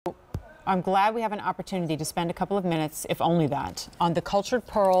I'm glad we have an opportunity to spend a couple of minutes, if only that, on the cultured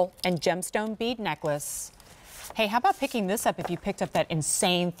pearl and gemstone bead necklace. Hey, how about picking this up if you picked up that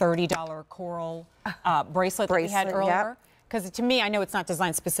insane $30 coral bracelet that we had earlier? Because to me, I know it's not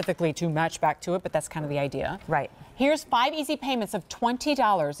designed specifically to match back to it, but that's kind of the idea. Right. Here's 5 easy payments of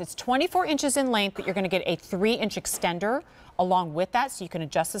 $20. It's 24 inches in length, but you're going to get a 3-inch extender along with that, so you can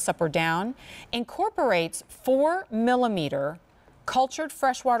adjust this up or down. Incorporates 4mm cultured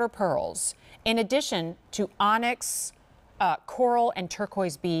freshwater pearls, in addition to onyx, coral, and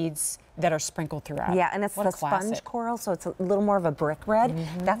turquoise beads that are sprinkled throughout. Yeah, and it's the sponge coral, so it's a little more of a brick red.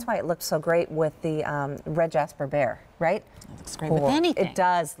 That's why it looks so great with the red jasper bear, right? It looks great with anything. It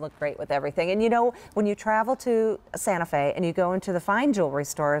does look great with everything. And you know, when you travel to Santa Fe and you go into the fine jewelry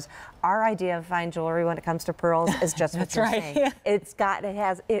stores, our idea of fine jewelry when it comes to pearls is just what you're saying. Yeah.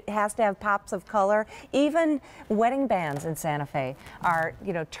 It has to have pops of color. Even wedding bands in Santa Fe are,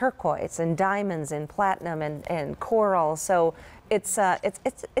 you know, turquoise and diamonds and platinum and coral. So it's a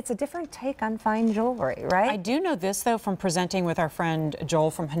different take on fine jewelry, right? I do know this, though, from presenting with our friend Joel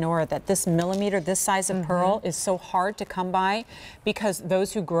from Honora, that this millimeter, this size of pearl is so hard to come by because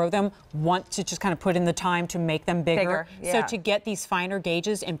those who grow them want to just kind of put in the time to make them bigger. So to get these finer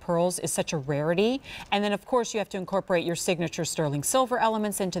gauges in pearls is such a rarity. And then, of course, you have to incorporate your signature sterling silver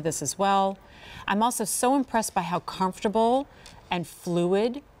elements into this as well. I'm also so impressed by how comfortable and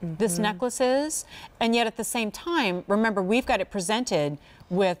fluid this necklace is, and yet at the same time, remember, we've got it presented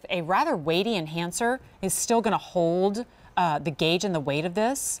with a rather weighty enhancer. It's still going to hold the gauge and the weight of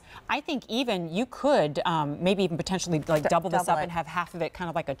this. I think even you could maybe even potentially like double this up and have half of it kind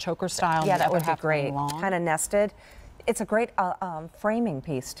of like a choker style. Yeah, that would be great. Kind of nested. It's a great framing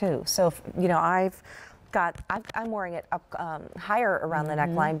piece too. So if, you know, I'm wearing it up higher around the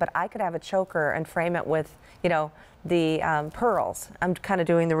neckline, but I could have a choker and frame it with, you know, the pearls. I'm kind of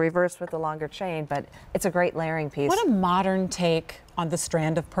doing the reverse with the longer chain, but it's a great layering piece. What a modern take on the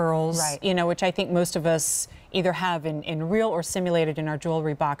strand of pearls, right? You know, which I think most of us either have in real or simulated in our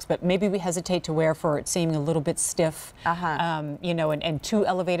jewelry box, but maybe we hesitate to wear for it seeming a little bit stiff, you know, and too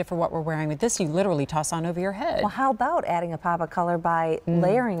elevated for what we're wearing. With this, you literally toss on over your head. Well, how about adding a pop of color by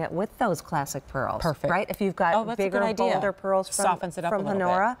layering it with those classic pearls? Perfect. Right? If you've got bigger, bolder pearls softens it up from a little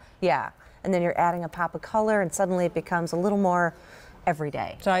Honora, bit. yeah. And then you're adding a pop of color, and suddenly it becomes a little more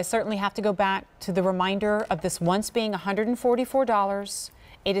everyday. So I certainly have to go back to the reminder of this once being $144.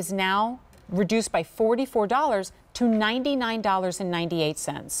 It is now reduced by $44 to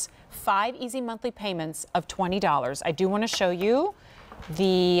 $99.98. 5 easy monthly payments of $20. I do want to show you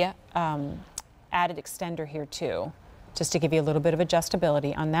the added extender here too, just to give you a little bit of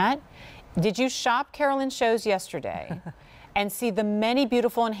adjustability on that. Did you shop Carolyn's shows yesterday and see the many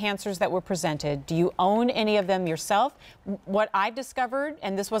beautiful enhancers that were presented? Do you own any of them yourself? What I've discovered,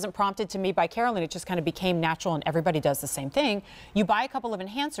 and this wasn't prompted to me by Carolyn, it just kind of became natural and everybody does the same thing. You buy a couple of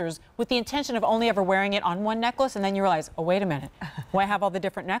enhancers with the intention of only ever wearing it on one necklace, and then you realize, oh, wait a minute. Well, I have all the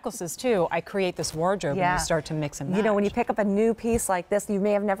different necklaces too. I create this wardrobe and you start to mix and match. You know, when you pick up a new piece like this, you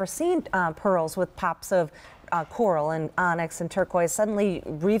may have never seen pearls with pops of coral and onyx and turquoise. Suddenly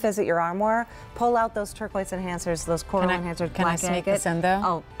revisit your armoire, pull out those turquoise enhancers, those coral enhancers. Can I sneak this in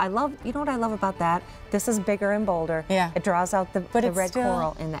though? Oh, you know what I love about that? This is bigger and bolder. Yeah. It draws out the red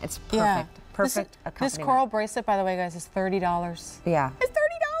coral in that. It's perfect. Yeah. Perfect accompaniment. This coral bracelet, by the way, guys, is $30. Yeah. It's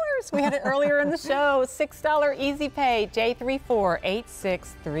 $30. We had it earlier in the show. $6 easy pay,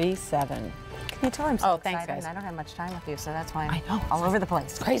 J348637. Can you tell I'm so excited? Thanks, guys. I don't have much time with you, so that's why I'm all over the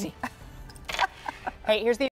place. It's crazy. Hey, here's the